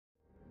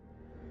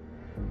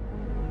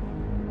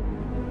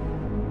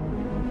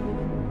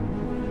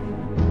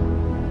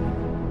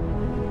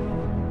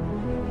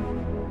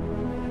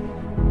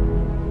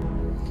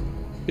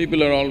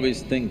People are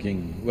always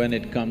thinking when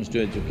it comes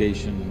to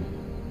education,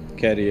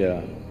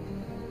 career,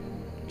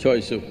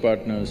 choice of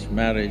partners,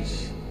 marriage,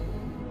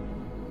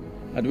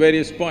 at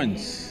various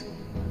points,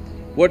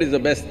 what is the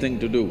best thing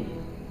to do?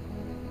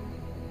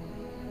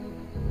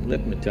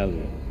 Let me tell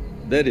you,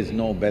 there is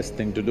no best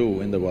thing to do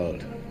in the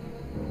world.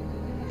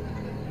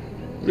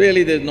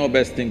 Really, there's no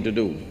best thing to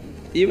do.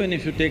 Even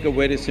if you take a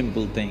very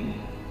simple thing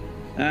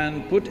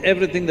and put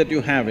everything that you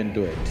have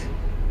into it,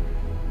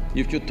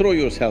 if you throw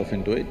yourself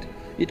into it,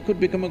 it could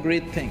become a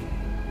great thing.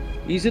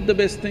 Is it the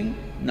best thing?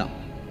 No.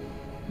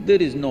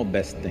 There is no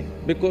best thing,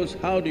 because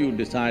how do you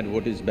decide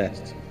what is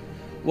best?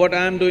 What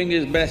I'm doing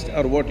is best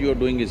or what you're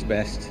doing is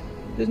best?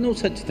 There's no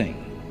such thing.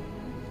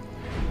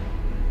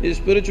 Is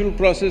spiritual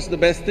process the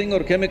best thing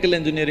or chemical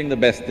engineering the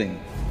best thing?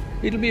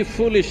 It'll be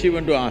foolish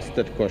even to ask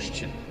that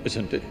question,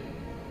 isn't it?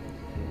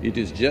 It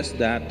is just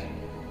that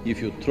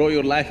if you throw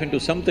your life into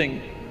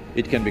something,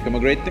 it can become a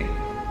great thing.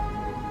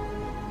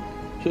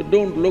 So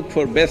don't look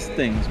for best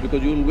things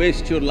because you'll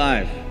waste your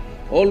life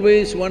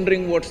always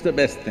wondering what's the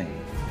best thing.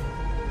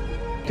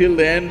 Till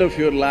the end of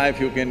your life,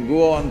 you can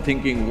go on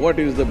thinking, what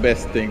is the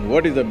best thing,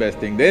 what is the best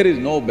thing? There is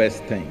no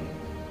best thing.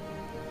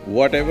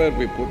 Whatever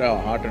we put our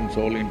heart and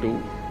soul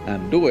into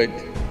and do it,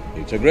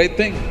 it's a great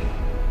thing.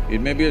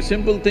 It may be a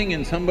simple thing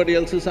in somebody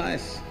else's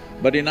eyes,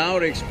 but in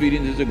our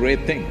experience it's a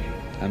great thing,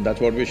 and that's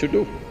what we should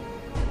do.